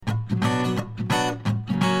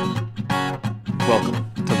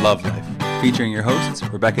Love Life, featuring your hosts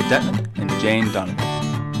Rebecca Detman and Jane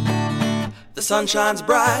Donovan. The sun shines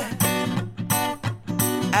bright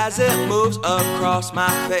as it moves across my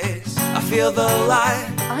face. I feel the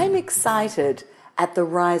light. I'm excited at the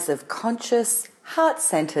rise of conscious,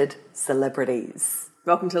 heart-centered celebrities.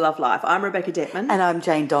 Welcome to Love Life. I'm Rebecca Detman. And I'm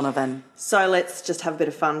Jane Donovan. So let's just have a bit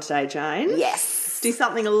of fun today, Jane. Yes. Let's do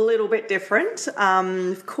something a little bit different.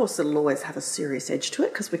 Of course, it'll always have a serious edge to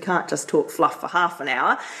it because we can't just talk fluff for half an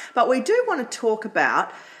hour. But we do want to talk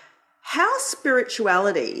about how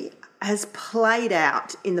spirituality has played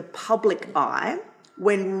out in the public eye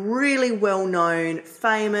when really well-known,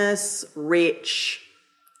 famous, rich,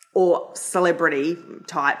 or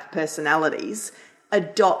celebrity-type personalities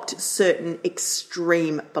adopt certain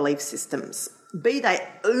extreme belief systems, be they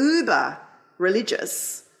uber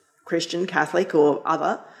religious, Christian, Catholic or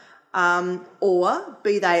other, or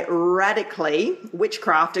be they radically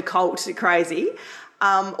witchcraft, occult, crazy,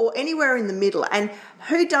 or anywhere in the middle. And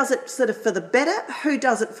who does it sort of for the better, who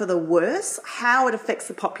does it for the worse, how it affects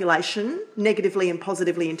the population negatively and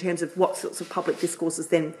positively in terms of what sorts of public discourses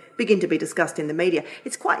then begin to be discussed in the media.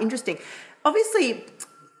 It's quite interesting. Obviously,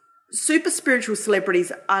 super spiritual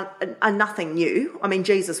celebrities are nothing new. I mean,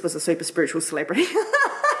 Jesus was a super spiritual celebrity.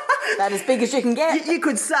 About as big as you can get. You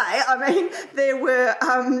could say. I mean, there were,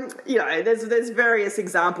 there's various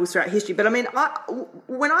examples throughout history. But I mean,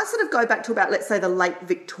 when I sort of go back to about, let's say, the late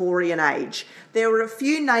Victorian age, there were a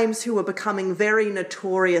few names who were becoming very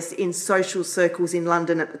notorious in social circles in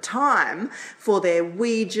London at the time for their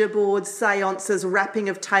Ouija boards, seances, rapping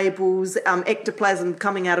of tables, ectoplasm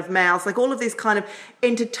coming out of mouths, like all of this kind of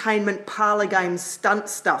entertainment parlour game stunt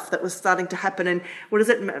stuff that was starting to happen. And what is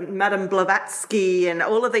it, Madame Blavatsky and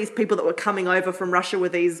all of these people that were coming over from Russia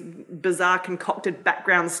with these bizarre concocted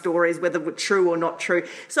background stories, whether were true or not true.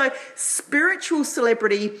 So spiritual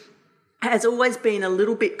celebrity has always been a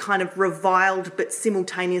little bit kind of reviled but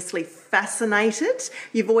simultaneously fascinated.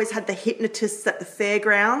 You've always had the hypnotists at the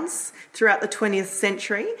fairgrounds throughout the 20th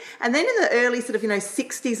century. And then in the early sort of,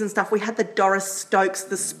 60s and stuff, we had the Doris Stokes,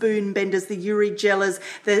 the Spoon Benders, the Uri Gellas,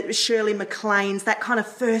 the Shirley MacLaines, that kind of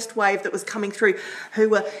first wave that was coming through, who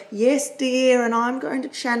were, yes, dear, and I'm going to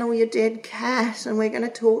channel your dead cat and we're going to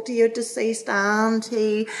talk to your deceased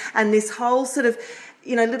auntie, and this whole sort of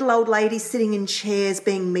little old ladies sitting in chairs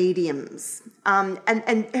being mediums, and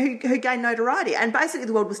who gained notoriety. And basically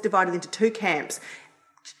the world was divided into two camps.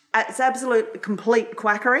 It's absolute complete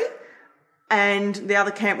quackery, and the other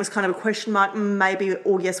camp was kind of a question mark, maybe,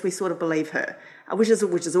 or yes, we sort of believe her, which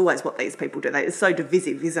is always what these people do. It's so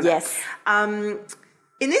divisive, isn't it? Yes.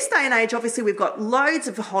 In this day and age, obviously, we've got loads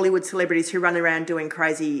of Hollywood celebrities who run around doing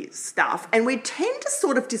crazy stuff, and we tend to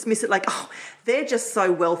sort of dismiss it like, oh, they're just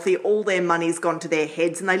so wealthy, all their money's gone to their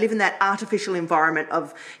heads, and they live in that artificial environment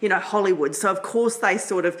of, Hollywood. So, of course,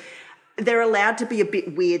 they're allowed to be a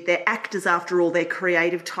bit weird. They're actors, after all. They're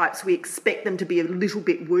creative types. We expect them to be a little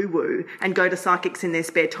bit woo-woo and go to psychics in their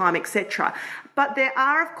spare time, etc. But there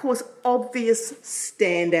are, of course, obvious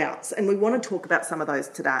standouts, and we want to talk about some of those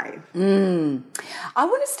today. I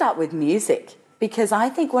want to start with music, because I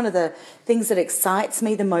think one of the things that excites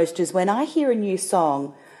me the most is when I hear a new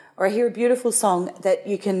song or I hear a beautiful song that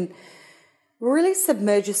you can really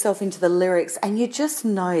submerge yourself into the lyrics and you just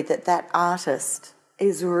know that that artist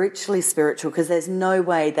is richly spiritual, because there's no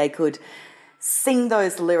way they could sing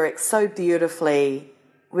those lyrics so beautifully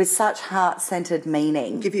with such heart-centered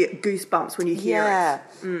meaning. Give you goosebumps when you hear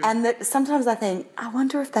it. And that sometimes I think, I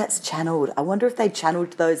wonder if that's channeled. I wonder if they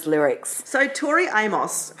channeled those lyrics. So Tori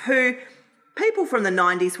Amos, who people from the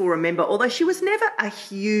 90s will remember, although she was never a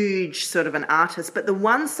huge sort of an artist, but the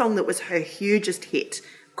one song that was her hugest hit,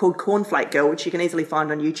 called Cornflake Girl, which you can easily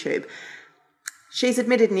find on YouTube, she's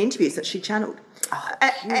admitted in interviews that she channeled. Oh,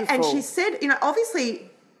 and she said, obviously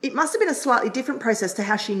it must have been a slightly different process to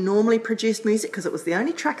how she normally produced music, because it was the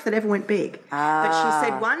only track that ever went big. But she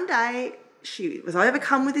said one day she was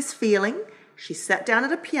overcome with this feeling. She sat down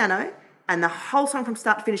at a piano and the whole song from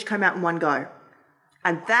start to finish came out in one go.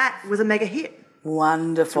 And that was a mega hit.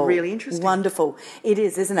 Wonderful. It's really interesting. Wonderful. It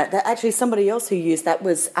is, isn't it? Actually, somebody else who used that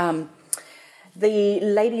was the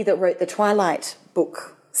lady that wrote the Twilight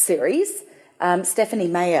book series, Stephanie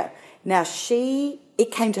Meyer. Now,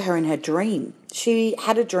 it came to her in her dream. She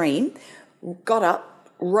had a dream, got up,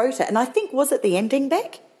 wrote it, and I think, was it the ending,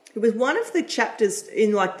 Beck? It was one of the chapters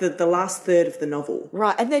in like the last third of the novel.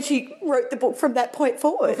 Right, and then she wrote the book from that point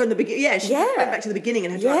forward. From the beginning, she went back to the beginning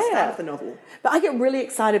and had to write the start of the novel. But I get really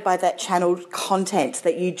excited by that channeled content,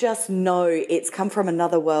 that you just know it's come from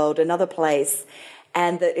another world, another place,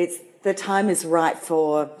 and that the time is right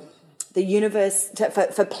for the universe,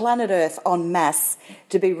 for planet Earth en masse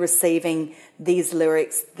to be receiving these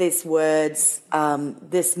lyrics, these words,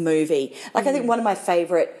 this movie. Like, I think one of my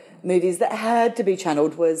favourite movies that had to be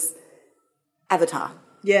channeled was Avatar.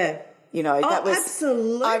 Yeah. You know, that was...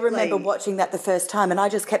 absolutely. I remember watching that the first time and I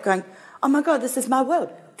just kept going, oh, my God, this is my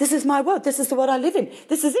world. This is my world. This is the world I live in.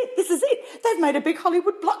 This is it. This is it. They've made a big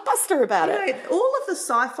Hollywood blockbuster about it. You know, all of the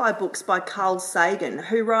sci-fi books by Carl Sagan,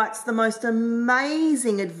 who writes the most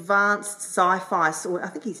amazing advanced sci-fi... I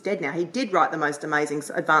think he's dead now. He did write the most amazing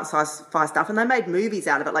advanced sci-fi stuff, and they made movies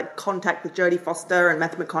out of it, like Contact with Jodie Foster and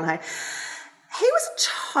Matthew McConaughey. He was a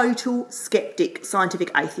total skeptic,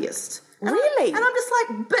 scientific atheist. Really? And I'm just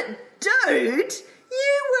like, but dude,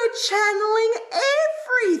 you were channeling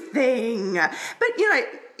everything. But, you know,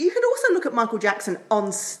 you could also look at Michael Jackson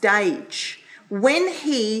on stage when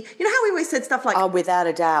he, you know how we always said stuff like, Oh, without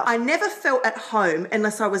a doubt. I never felt at home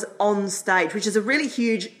unless I was on stage, which is a really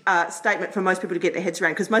huge statement for most people to get their heads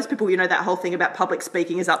around, because most people, you know, that whole thing about public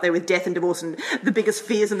speaking is up there with death and divorce and the biggest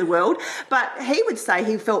fears in the world. But he would say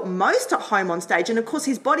he felt most at home on stage, and of course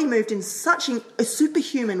his body moved in such a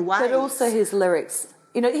superhuman way. But also his lyrics.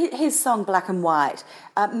 You know, his song Black and White,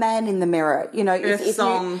 Man in the Mirror, you know. Earth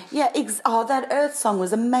Song. That Earth Song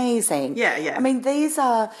was amazing. Yeah, yeah. I mean, this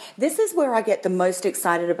is where I get the most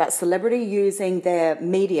excited about celebrity using their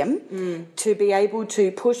medium to be able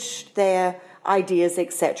to push their ideas,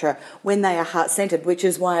 etc., when they are heart-centered, which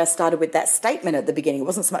is why I started with that statement at the beginning. It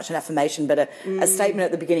wasn't so much an affirmation, but a statement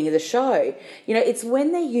at the beginning of the show. You know, it's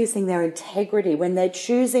when they're using their integrity, when they're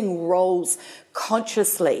choosing roles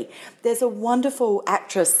consciously. There's a wonderful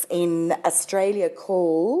actress in Australia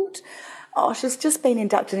called... Oh, she's just been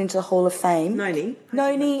inducted into the Hall of Fame. Noni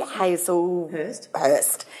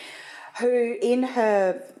Hazlehurst, who in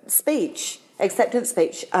her speech, acceptance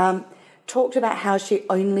speech, talked about how she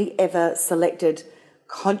only ever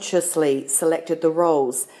consciously selected the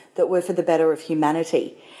roles that were for the better of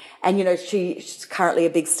humanity. And, you know, she's currently a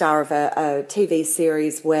big star of a TV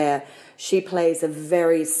series where she plays a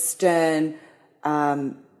very stern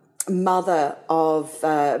mother of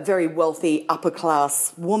a very wealthy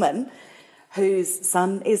upper-class woman whose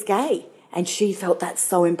son is gay. And she felt that's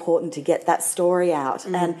so important to get that story out.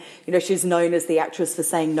 And, you know, she's known as the actress for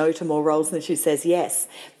saying no to more roles than she says yes.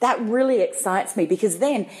 That really excites me, because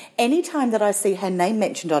then any time that I see her name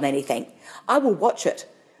mentioned on anything, I will watch it,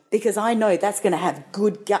 because I know that's going to have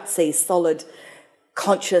good, gutsy, solid,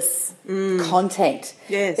 conscious content.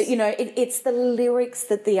 Yes. But, you know, it's the lyrics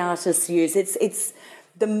that the artists use. It's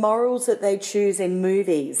the morals that they choose in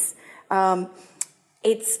movies.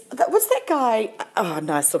 What's that guy? Oh,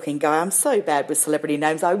 nice-looking guy. I'm so bad with celebrity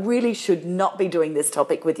names. I really should not be doing this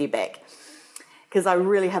topic with you, Beck, because I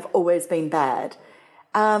really have always been bad.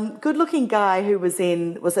 Good-looking guy who was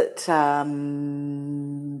in, was it The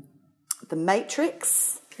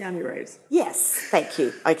Matrix? Keanu Reeves. Yes, thank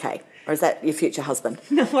you. Okay. Or is that your future husband?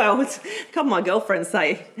 No, well, a couple of my girlfriends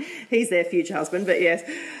say he's their future husband, but yes,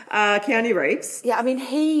 Keanu Reeves. Yeah, I mean,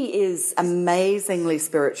 he is amazingly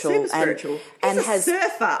spiritual. Super spiritual. And he's a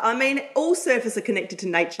surfer. I mean, all surfers are connected to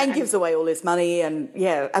nature. And gives away all his money, and,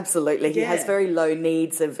 yeah, absolutely. He has very low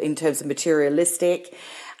needs in terms of materialistic.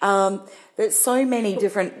 There's so many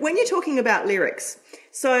different... When you're talking about lyrics,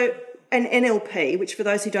 so... An NLP, which for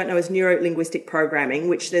those who don't know is neuro-linguistic programming,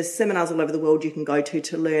 which there's seminars all over the world you can go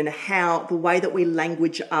to learn how the way that we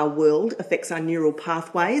language our world affects our neural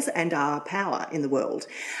pathways and our power in the world.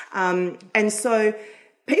 And so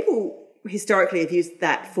people historically have used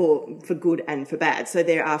that for good and for bad. So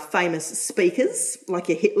there are famous speakers like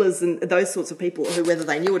your Hitlers and those sorts of people who, whether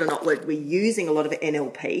they knew it or not, were using a lot of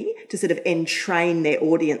NLP to sort of entrain their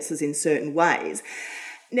audiences in certain ways.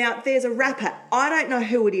 Now, there's a rapper, I don't know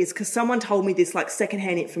who it is because someone told me this like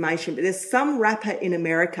secondhand information, but there's some rapper in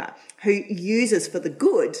America who uses for the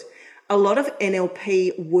good a lot of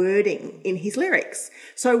NLP wording in his lyrics.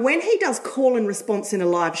 So when he does call and response in a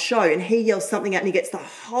live show and he yells something out and he gets the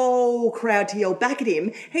whole crowd to yell back at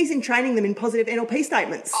him, he's entraining them in positive NLP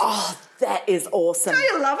statements. Oh, that is awesome. Do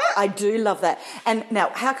you love it? I do love that. And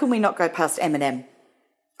now, how can we not go past Eminem?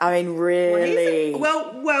 I mean, really.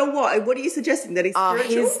 Well, what are you suggesting? That he's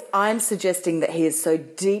spiritual? I'm suggesting that he is so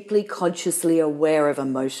deeply consciously aware of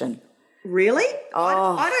emotion. Really?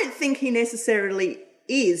 Oh. I don't think he necessarily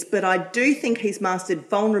is, but I do think he's mastered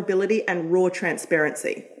vulnerability and raw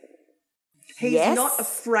transparency. He's not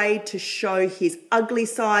afraid to show his ugly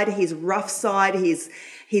side, his rough side,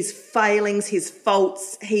 his failings, his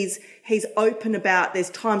faults. He's open about, there's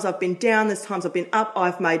times I've been down, there's times I've been up,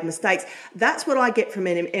 I've made mistakes. That's what I get from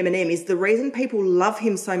Eminem, is the reason people love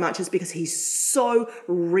him so much is because he's so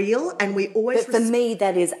real, and we always... But for me,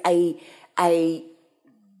 that is a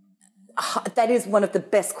that is one of the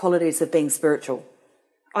best qualities of being spiritual.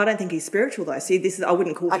 I don't think he's spiritual though. See, I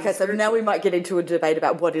wouldn't call him Okay, so spiritual. now we might get into a debate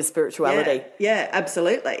about what is spirituality. Yeah,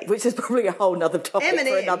 absolutely. Which is probably a whole nother topic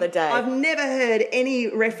for another day. I've never heard any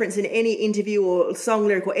reference in any interview or song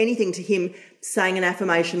lyric or anything to him saying an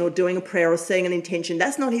affirmation or doing a prayer or saying an intention.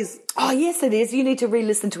 That's not his... Oh, yes, it is. You need to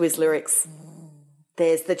re-listen to his lyrics.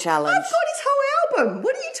 There's the challenge. I've got his whole album.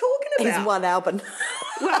 What are you talking about? His one album.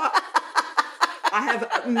 Well, I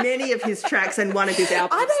have many of his tracks and one of his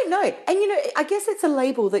albums. I don't know. And, I guess it's a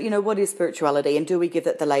label that, what is spirituality and do we give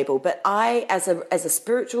it the label? But I, as a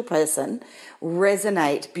spiritual person,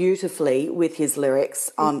 resonate beautifully with his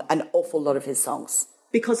lyrics on an awful lot of his songs.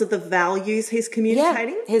 Because of the values he's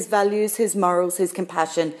communicating? Yeah, his values, his morals, his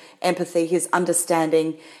compassion, empathy, his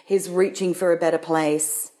understanding, his reaching for a better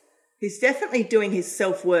place. He's definitely doing his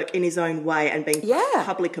self-work in his own way and being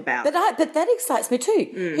public about it. But that excites me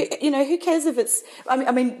too. Who cares if it's...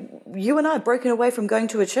 I mean, you and I have broken away from going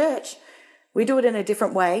to a church. We do it in a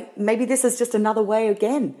different way. Maybe this is just another way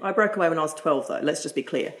again. I broke away when I was 12, though. Let's just be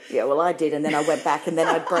clear. Yeah, well, I did, and then I went back, and then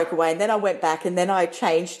I broke away, and then I went back, and then I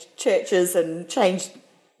changed churches and changed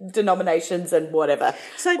denominations and whatever.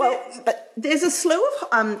 So but there's a slew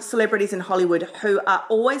of celebrities in Hollywood who are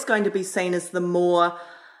always going to be seen as the more...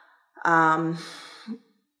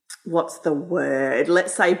 what's the word?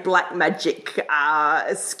 Let's say black magic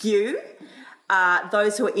skew.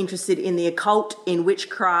 Those who are interested in the occult, in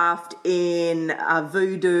witchcraft, in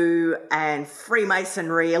voodoo and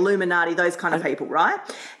Freemasonry, Illuminati, those kind of people, right?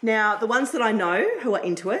 Now, the ones that I know who are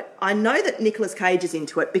into it, I know that Nicolas Cage is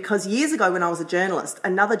into it because years ago when I was a journalist,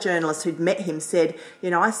 another journalist who'd met him said,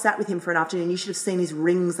 I sat with him for an afternoon, you should have seen his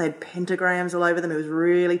rings, they had pentagrams all over them. He was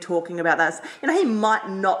really talking about that. He might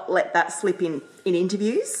not let that slip in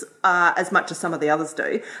interviews as much as some of the others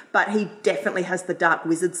do, but he definitely has the dark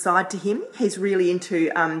wizard side to him. He's really into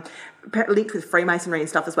linked with Freemasonry and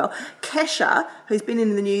stuff as well. Kesha, who's been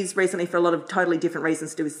in the news recently for a lot of totally different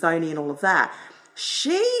reasons to do with Sony and all of that,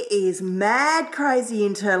 she is mad crazy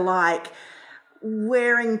into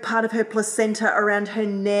wearing part of her placenta around her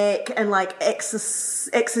neck and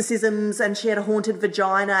exorcisms, and she had a haunted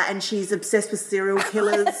vagina and she's obsessed with serial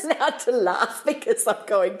killers. Now to laugh because I'm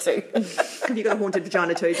going to. Have you got a haunted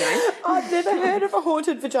vagina too, Jane? I've never heard of a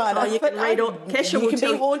haunted vagina. Oh, you can read all... Kesha you can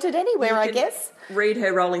be haunted anywhere, I guess. Read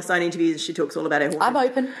her Rolling Stone interviews. She talks all about her haunted. I'm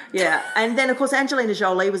open. Yeah. And then, of course, Angelina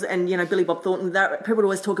Jolie was, and, Billy Bob Thornton, people would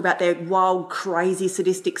always talk about their wild, crazy,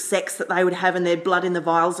 sadistic sex that they would have and their blood in the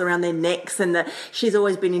vials around their necks, and she's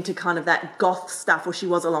always been into kind of that goth stuff, or she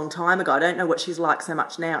was a long time ago. I don't know what she's like so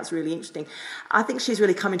much now. It's really interesting. I think she's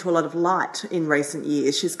really come into a lot of light in recent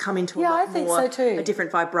years. She's come into a lot more, a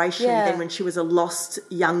different vibration than when she was a lost,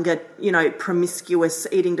 younger, promiscuous,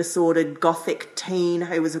 eating disordered, gothic teen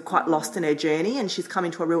who was quite lost in her journey, and she's come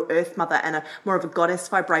into a real earth mother and a more of a goddess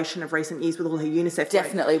vibration of recent years with all her UNICEF.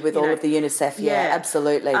 Definitely with all of the UNICEF,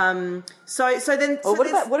 absolutely.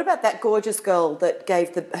 What about that gorgeous girl that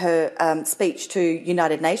gave her speech to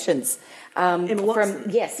United Nations? Emma Watson.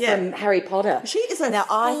 From Harry Potter. She is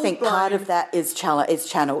I think part of that is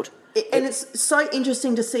channeled. And it's so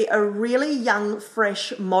interesting to see a really young,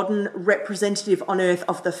 fresh, modern representative on earth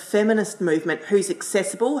of the feminist movement who's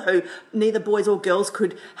accessible, who neither boys or girls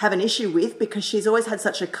could have an issue with, because she's always had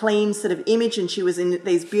such a clean sort of image, and she was in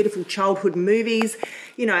these beautiful childhood movies.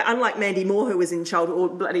 Unlike Mandy Moore, who was in childhood, or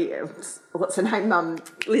bloody, what's her name,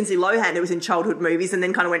 Lindsay Lohan, who was in childhood movies and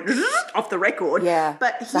then kind of went off the record. Yeah,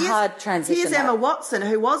 but it's a hard transition. Here's Emma Watson,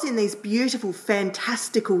 who was in these beautiful,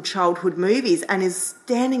 fantastical childhood movies and is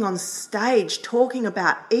standing on stage talking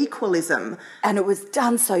about equalism. And it was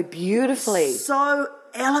done so beautifully. So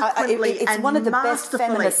eloquently it's and one of the best masterfully.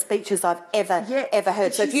 feminist speeches I've ever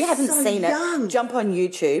heard. So if you haven't seen it, jump on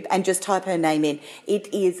YouTube and just type her name in.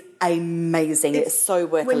 It is amazing. It's so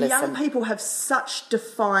worth a listen. When young people have such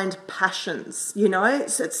defined passions,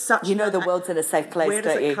 so it's such... the world's in a safe place, where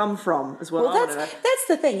does it come from as well? Well, that's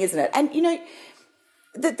the thing, isn't it? And,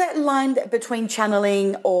 that line between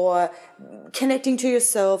channeling or connecting to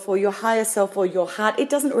yourself or your higher self or your heart, it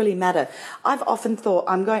doesn't really matter. I've often thought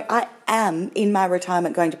I am in my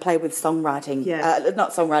retirement going to play with songwriting,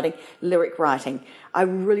 not songwriting, lyric writing. I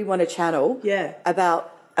really want to channel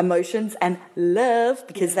about emotions and love,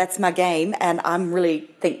 because that's my game, and I'm really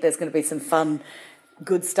think there's going to be some fun,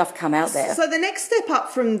 good stuff come out there. So the next step up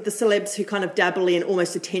from the celebs who kind of dabble in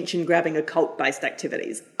almost attention-grabbing occult-based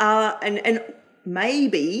activities and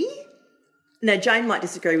maybe... Now, Jane might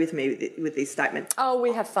disagree with me with this statement. Oh,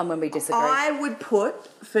 we have fun when we disagree. I would put,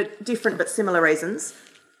 for different but similar reasons,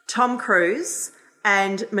 Tom Cruise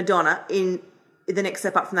and Madonna in the next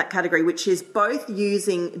step up from that category, which is both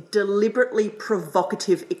using deliberately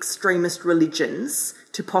provocative extremist religions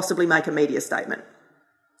to possibly make a media statement.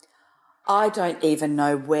 I don't even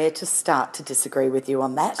know where to start to disagree with you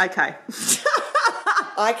on that. Okay.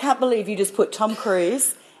 I can't believe you just put Tom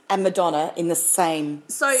Cruise and Madonna in the same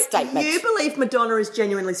statement. You believe Madonna is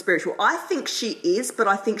genuinely spiritual. I think she is, but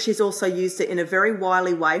I think she's also used it in a very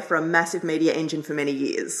wily way for a massive media engine for many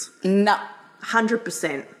years. No.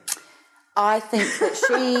 100%. I think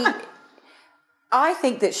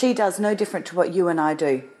that she does no different to what you and I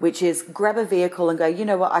do, which is grab a vehicle and go, you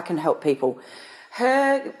know what, I can help people.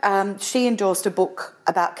 She endorsed a book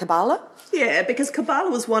about Kabbalah. Yeah, because Kabbalah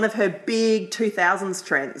was one of her big 2000s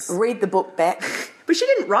trends. Read the book, Beck. But she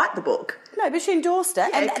didn't write the book. No, but she endorsed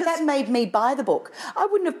it, and that made me buy the book. I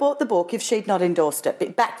wouldn't have bought the book if she'd not endorsed it,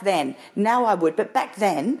 but back then. Now I would, but back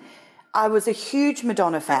then I was a huge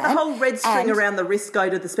Madonna fan. The whole red string around the wrist, go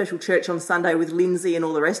to the special church on Sunday with Lindsay and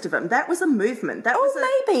all the rest of them, that was a movement.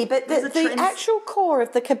 Maybe, but the actual core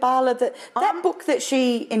of the Kabbalah, that book that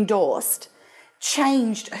she endorsed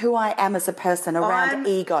changed who I am as a person around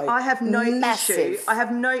ego. I have no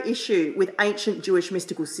issue with ancient Jewish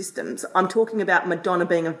mystical systems. I'm talking about Madonna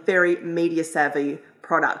being a very media savvy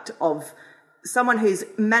product of someone who's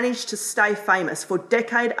managed to stay famous for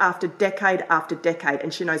decade after decade after decade,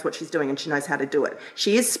 and she knows what she's doing and she knows how to do it.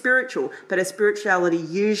 She is spiritual, but her spirituality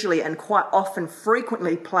usually and quite often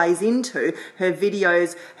frequently plays into her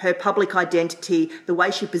videos, her public identity, the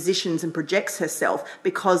way she positions and projects herself,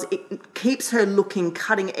 because it keeps her looking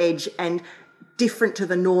cutting edge and different to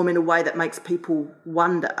the norm in a way that makes people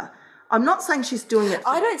wonder. I'm not saying she's doing it for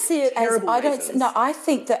I don't see it as reasons. No, I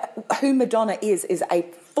think that who Madonna is a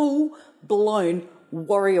full-blown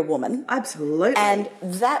warrior woman. Absolutely. And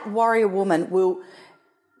that warrior woman will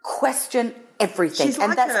question everything. She's and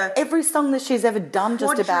like that's every song that she's ever done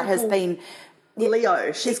just about has been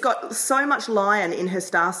Leo. She's got so much lion in her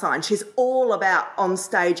star sign. She's all about on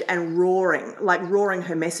stage and roaring, like roaring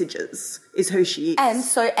her messages is who she is. And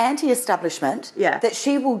so anti-establishment, that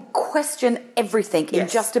she will question everything in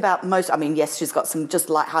just about most, I mean, yes, she's got some just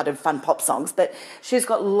lighthearted, fun pop songs, but she's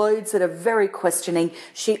got loads that are very questioning.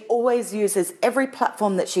 She always uses every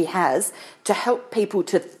platform that she has to help people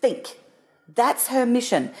to think. That's her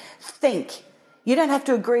mission. Think. You don't have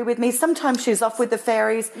to agree with me. Sometimes she's off with the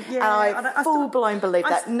fairies. Yeah, I full-blown believe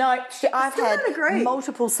that. I've had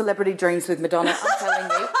multiple celebrity dreams with Madonna, I'm telling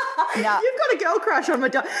you. No. You've got a girl crush on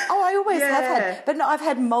Madonna. Oh, I always have had. But no, I've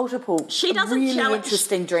had multiple really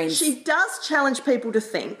interesting dreams. She does challenge people to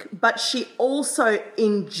think, but she also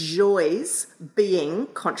enjoys being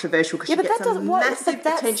controversial because she gets a massive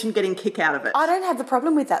attention getting kick out of it. I don't have the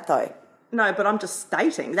problem with that, though. No, but I'm just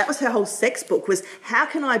stating. That was her whole sex book, was how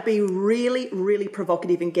can I be really, really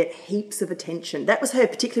provocative and get heaps of attention? That was her,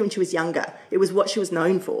 particularly when she was younger. It was what she was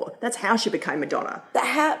known for. That's how she became Madonna.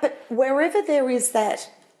 But wherever there is that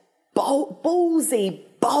ballsy,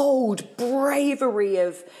 bold bravery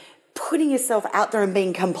of putting yourself out there and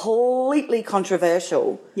being completely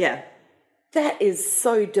controversial, that is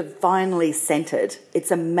so divinely centered. It's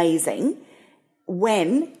amazing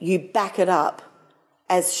when you back it up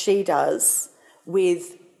as she does,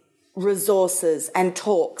 with resources and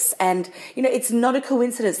talks. And, you know, it's not a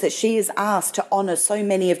coincidence that she is asked to honour so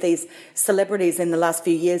many of these celebrities in the last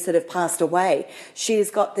few years that have passed away. She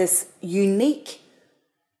has got this unique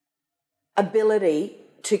ability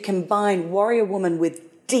to combine warrior woman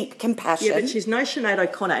with deep compassion. Yeah, but she's no Sinead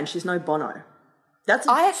O'Connor and she's no Bono.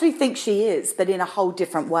 I actually think she is, but in a whole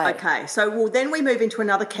different way. Okay, so then we move into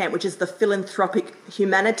another camp, which is the philanthropic,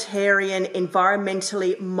 humanitarian,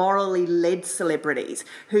 environmentally, morally led celebrities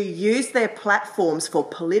who use their platforms for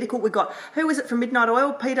political. We've got, who is it from Midnight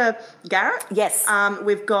Oil? Peter Garrett? Yes.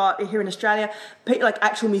 We've got, here in Australia, like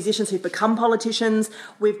actual musicians who've become politicians.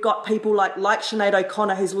 We've got people like Sinead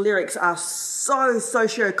O'Connor, whose lyrics are so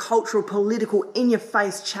socio-cultural, political,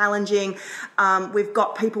 in-your-face, challenging. We've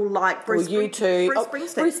got people like Bruce Springsteen.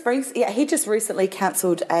 Bruce Springsteen, he just recently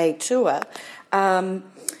cancelled a tour. I'm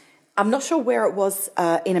not sure where it was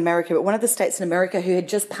in America, but one of the states in America who had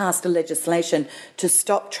just passed a legislation to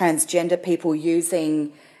stop transgender people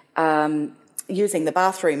using the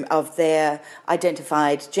bathroom of their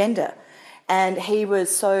identified gender. And he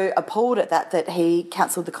was so appalled at that he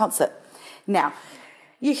cancelled the concert. Now,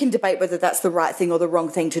 you can debate whether that's the right thing or the wrong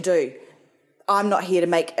thing to do. I'm not here to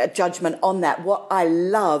make a judgment on that. What I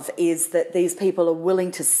love is that these people are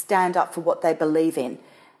willing to stand up for what they believe in.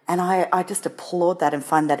 And I just applaud that and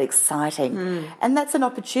find that exciting. And that's an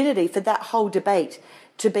opportunity for that whole debate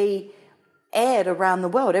to be aired around the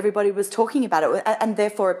world. Everybody was talking about it, and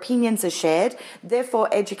therefore opinions are shared, therefore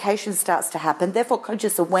education starts to happen, therefore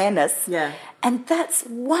conscious awareness. Yeah. And that's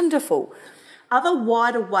wonderful. Other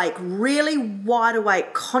really wide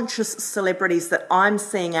awake, conscious celebrities that I'm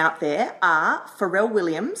seeing out there are Pharrell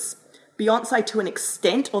Williams, Beyonce to an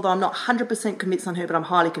extent, although I'm not 100% convinced on her, but I'm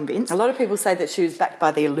highly convinced. A lot of people say that she was backed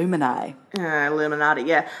by the Illuminati. Illuminati,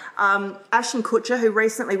 yeah. Ashton Kutcher, who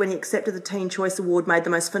recently, when he accepted the Teen Choice Award, made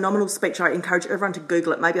the most phenomenal speech. I encourage everyone to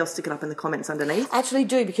Google it. Maybe I'll stick it up in the comments underneath. Actually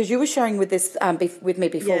do, because you were sharing with this with me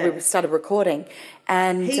before we started recording.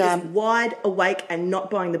 And he is wide awake and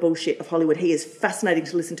not buying the bullshit of Hollywood. He is fascinating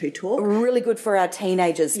to listen to talk. Really good for our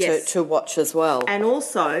teenagers to watch as well. And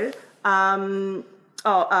also...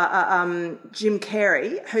 Jim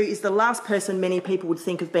Carrey, who is the last person many people would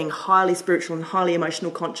think of being highly spiritual and highly emotional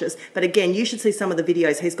conscious. But again, you should see some of the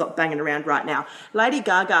videos he's got banging around right now. Lady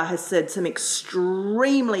Gaga has said some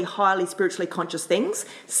extremely highly spiritually conscious things.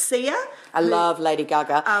 Sia... I love Lady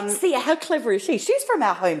Gaga. Sia, how clever is she? She's from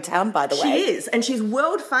our hometown, by the way. She is, and she's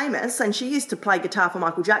world famous, and she used to play guitar for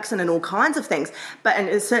Michael Jackson and all kinds of things, and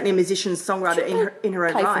is certainly a musician, songwriter in her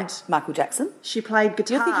own right. Michael Jackson? She played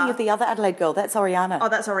guitar. You're thinking of the other Adelaide girl. That's Ariana. Oh,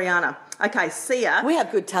 that's Ariana. Okay, Sia. We have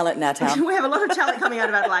good talent in our town. We have a lot of talent coming out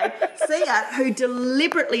of Adelaide. Sia, who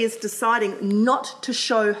deliberately is deciding not to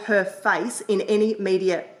show her face in any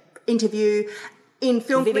media interview, in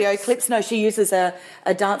film video clips. No, she uses a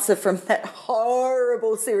dancer from that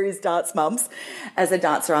horrible series Dance Mums as a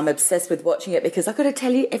dancer. I'm obsessed with watching it because I've got to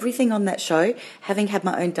tell you, everything on that show, having had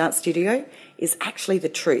my own dance studio, is actually the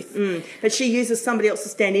truth. But she uses somebody else to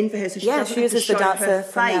stand in for her, so she doesn't have to show her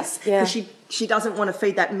face because she doesn't want to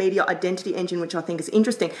feed that media identity engine, which I think is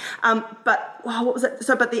interesting. But what was it?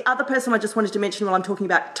 But the other person I just wanted to mention while I'm talking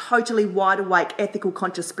about totally wide awake, ethical,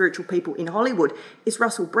 conscious, spiritual people in Hollywood is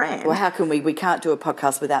Russell Brand. Well, how can we? We can't do a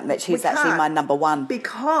podcast without Mitch. He's actually my number one.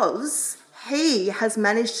 Because he has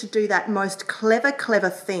managed to do that most clever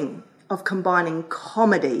thing of combining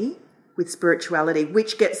comedy with spirituality,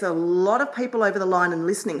 which gets a lot of people over the line and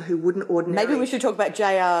listening who wouldn't ordinarily... Maybe we should talk about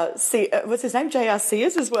what's his name? J.R.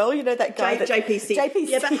 Sears as well, you know, that guy JP Sears.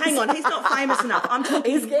 Yeah, but hang on, he's not famous enough. I'm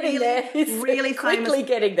talking he's getting there. He's really quickly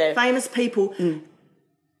getting there. Famous people.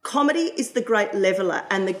 Comedy is the great leveller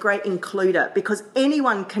and the great includer because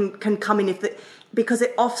anyone can come in because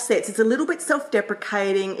it offsets. It's a little bit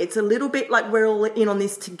self-deprecating. It's a little bit like we're all in on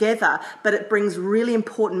this together, but it brings really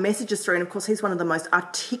important messages through. And, of course, he's one of the most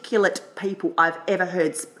articulate people I've ever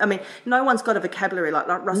heard. I mean, no one's got a vocabulary like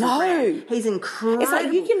Russell Brand. He's incredible. It's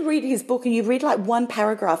like you can read his book and you read like one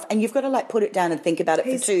paragraph and you've got to like put it down and think about it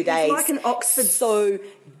for 2 days. He's like an Oxford... So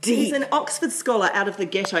deep. He's an Oxford scholar out of the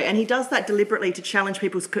ghetto, and he does that deliberately to challenge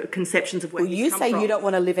people's conceptions of where he's come from. You say you don't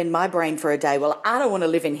want to live in my brain for a day. Well, I don't want to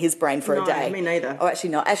live in his brain for a day. No, me neither. Oh, actually,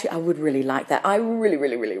 no. Actually, I would really like that. I really,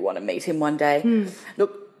 really, really want to meet him one day.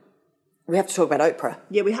 Look, we have to talk about Oprah.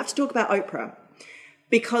 Yeah, we have to talk about Oprah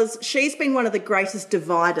because she's been one of the greatest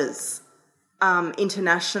dividers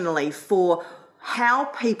internationally for how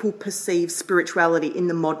people perceive spirituality in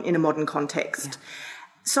a modern context. Yeah.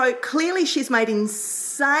 So clearly she's made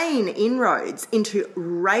insane inroads into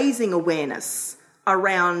raising awareness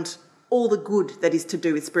around all the good that is to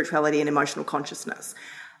do with spirituality and emotional consciousness.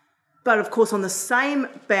 But, of course, on the same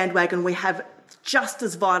bandwagon, we have just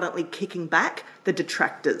as violently kicking back the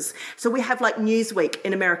detractors. So we have, like, Newsweek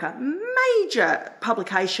in America, major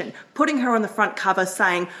publication, putting her on the front cover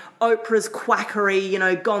saying Oprah's quackery, you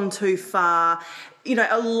know, gone too far. You know,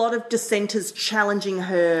 a lot of dissenters challenging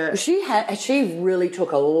her. She really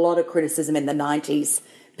took a lot of criticism in the 90s.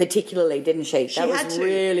 Particularly, didn't she? That was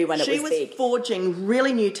really when it was big. She was forging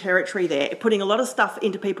really new territory there, putting a lot of stuff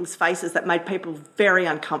into people's faces that made people very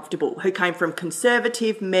uncomfortable, who came from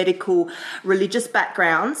conservative, medical, religious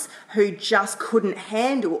backgrounds, who just couldn't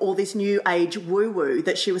handle all this new age woo-woo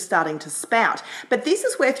that she was starting to spout. But this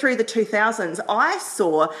is where through the 2000s I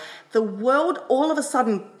saw the world all of a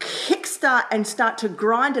sudden kickstart and start to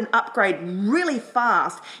grind and upgrade really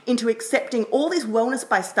fast into accepting all this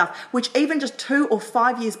wellness-based stuff, which even just 2 or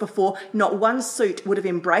 5 years before, not one suit would have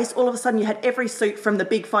embraced. All of a sudden you had every suit from the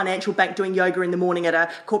big financial bank doing yoga in the morning at a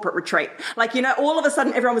corporate retreat. Like, you know, all of a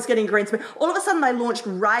sudden everyone was getting green screen. All of a sudden they launched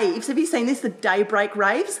raves. Have you seen this? The daybreak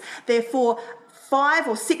raves. Therefore, 5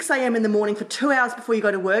 or 6 a.m. in the morning for 2 hours before you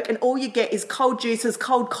go to work, and all you get is cold juices,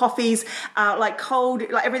 cold coffees, like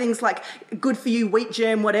everything's like good for you, wheat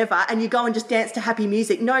germ, whatever, and you go and just dance to happy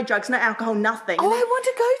music. No drugs, no alcohol, nothing. Oh, I want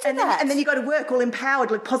to go to that. And then you go to work all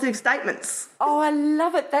empowered with positive statements. Oh, I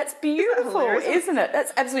love it. That's beautiful, isn't it?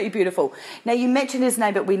 That's absolutely beautiful. Now, you mentioned his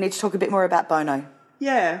name, but we need to talk a bit more about Bono.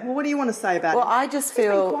 Yeah. Well, what do you want to say about Well, him? I just He's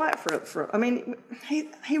feel... been quiet for I mean,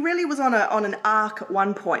 he really was on an arc at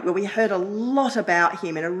one point where we heard a lot about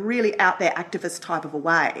him in a really out there activist type of a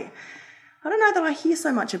way. I don't know that I hear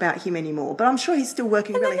so much about him anymore, but I'm sure he's still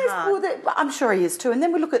working really hard. I'm sure he is too. And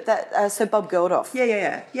then we look at that, so Bob Geldof.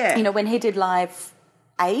 Yeah. You know, when he did Live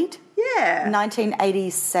Aid, Yeah.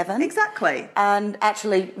 1987. Exactly. And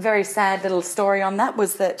actually, very sad little story on that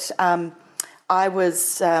was that I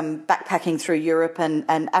was backpacking through Europe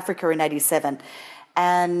and Africa in 87,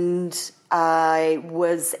 and I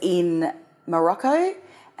was in Morocco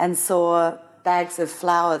and saw bags of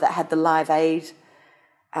flour that had the Live Aid,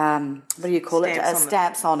 what do you call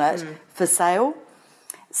stamps on it for sale.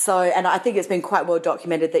 So, and I think it's been quite well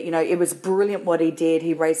documented that, you know, it was brilliant what he did.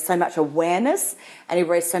 He raised so much awareness and he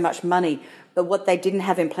raised so much money. But what they didn't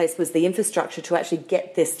have in place was the infrastructure to actually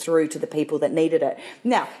get this through to the people that needed it.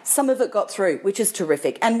 Now, some of it got through, which is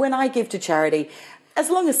terrific. And when I give to charity, as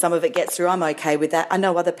long as some of it gets through, I'm okay with that. I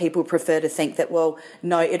know other people prefer to think that, well,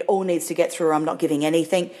 no, it all needs to get through or I'm not giving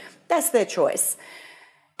anything. That's their choice.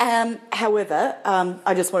 However,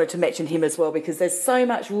 I just wanted to mention him as well because there's so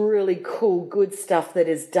much really cool, good stuff that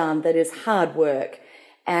is done that is hard work,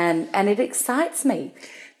 and it excites me.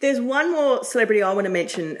 There's one more celebrity I want to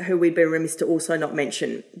mention who we'd be remiss to also not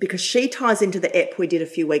mention because she ties into the ep we did a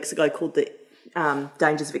few weeks ago called the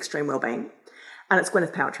Dangers of Extreme Wellbeing, and it's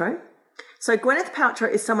Gwyneth Paltrow. So Gwyneth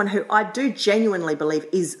Paltrow is someone who I do genuinely believe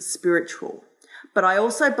is spiritual, but I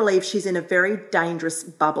also believe she's in a very dangerous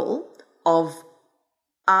bubble of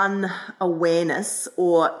unawareness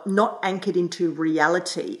or not anchored into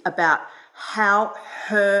reality about how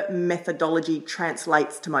her methodology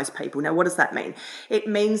translates to most people. Now, what does that mean? It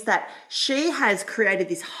means that she has created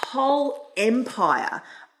this whole empire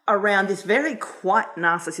around this very quite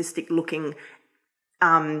narcissistic looking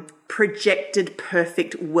projected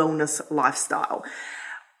perfect wellness lifestyle.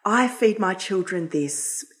 I feed my children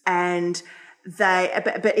this, and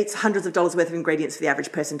but it's hundreds of dollars worth of ingredients for the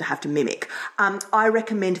average person to have to mimic. I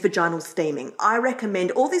recommend vaginal steaming. I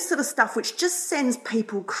recommend all this sort of stuff which just sends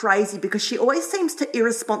people crazy because she always seems to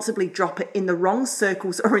irresponsibly drop it in the wrong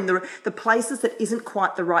circles or in the places that isn't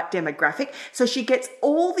quite the right demographic. So she gets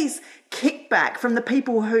all this kickback from the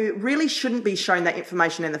people who really shouldn't be shown that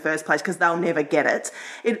information in the first place because they'll never get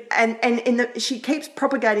it. She keeps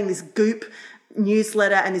propagating this goop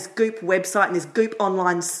newsletter and this Goop website and this Goop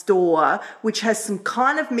online store, which has some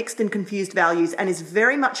kind of mixed and confused values and is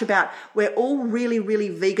very much about we're all really, really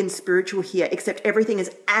vegan spiritual here, except everything is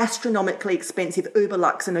astronomically expensive, uber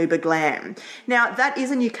luxe and uber glam. Now, that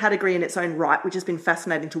is a new category in its own right, which has been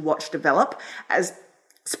fascinating to watch develop as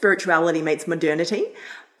spirituality meets modernity.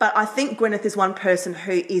 But I think Gwyneth is one person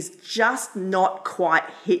who is just not quite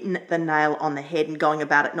hitting the nail on the head and going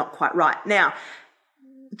about it not quite right. Now,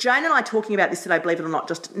 Jane and I talking about this today, believe it or not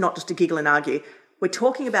just to giggle and argue. We're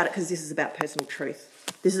talking about it because this is about personal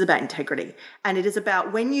truth. This is about integrity. And it is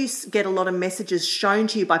about when you get a lot of messages shown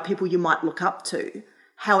to you by people you might look up to,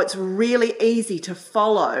 how it's really easy to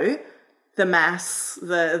follow the mass,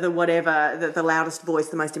 the whatever, the loudest voice,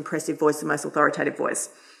 the most impressive voice, the most authoritative voice.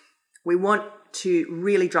 We want to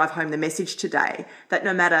really drive home the message today that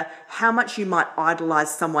no matter how much you might idolise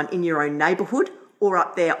someone in your own neighbourhood or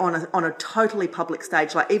up there on a totally public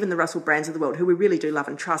stage, like even the Russell Brands of the world, who we really do love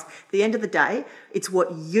and trust, at the end of the day, it's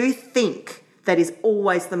what you think that is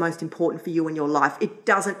always the most important for you in your life. It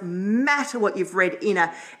doesn't matter what you've read in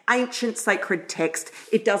an ancient sacred text.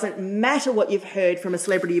 It doesn't matter what you've heard from a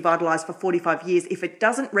celebrity you've idolised for 45 years. If it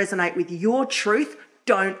doesn't resonate with your truth,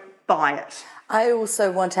 don't buy it. I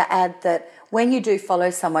also want to add that when you do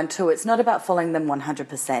follow someone too, it's not about following them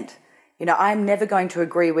 100%. You know, I'm never going to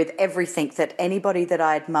agree with everything that anybody that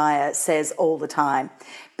I admire says all the time,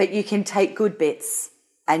 but you can take good bits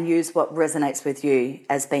and use what resonates with you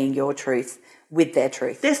as being your truth with their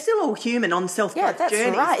truth. They're still all human on self-growth journeys.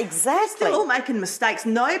 Yeah, that's right, exactly. Still all making mistakes.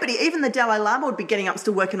 Nobody, even the Dalai Lama would be getting up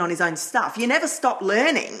still working on his own stuff. You never stop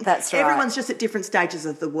learning. That's right. Everyone's just at different stages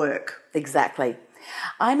of the work. Exactly.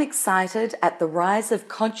 I'm excited at the rise of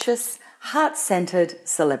conscious, heart-centered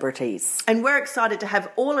celebrities. And we're excited to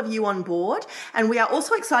have all of you on board. And we are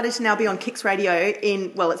also excited to now be on Kicks Radio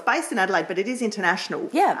it's based in Adelaide, but it is international.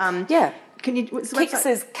 Yeah. Can you? Kicks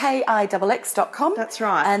is KIXX.com. That's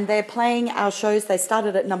right. And they're playing our shows. They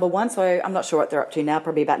started at number 1, so I'm not sure what they're up to now,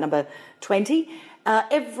 probably about number 20.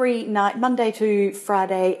 every night, Monday to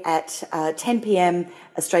Friday at 10 p.m.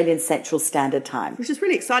 Australian Central Standard Time. Which is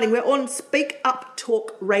really exciting. We're on Speak Up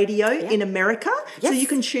Talk Radio in America, so you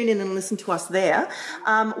can tune in and listen to us there.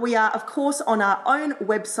 We are, of course, on our own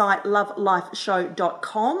website,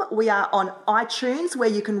 lovelifeshow.com. We are on iTunes, where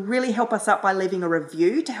you can really help us out by leaving a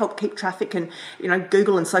review to help keep traffic and,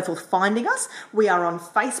 Google and so forth finding us. We are on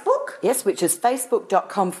Facebook. Yes, which is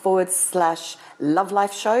facebook.com/Love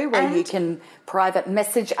Life Show, where you can private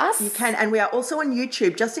message us. You can, and we are also on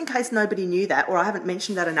YouTube, just in case nobody knew that, or I haven't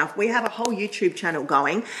mentioned that enough. We have a whole YouTube channel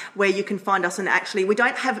going where you can find us, and actually we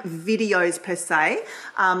don't have videos per se,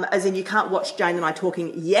 as in you can't watch Jane and I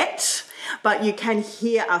talking yet, but you can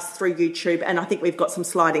hear us through YouTube, and I think we've got some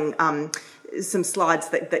sliding some slides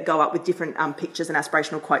that go up with different pictures and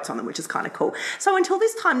aspirational quotes on them, which is kind of cool. So until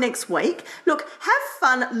this time next week, look, have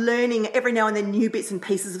fun learning every now and then new bits and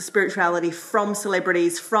pieces of spirituality from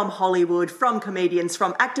celebrities, from Hollywood, from comedians,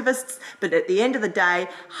 from activists, but at the end of the day,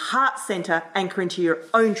 heart center, anchor into your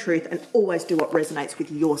own truth, and always do what resonates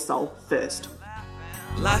with your soul first.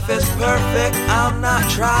 Life is perfect, I'm not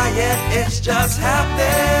trying, it's just happening.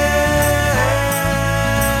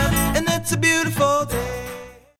 And it's a beautiful day.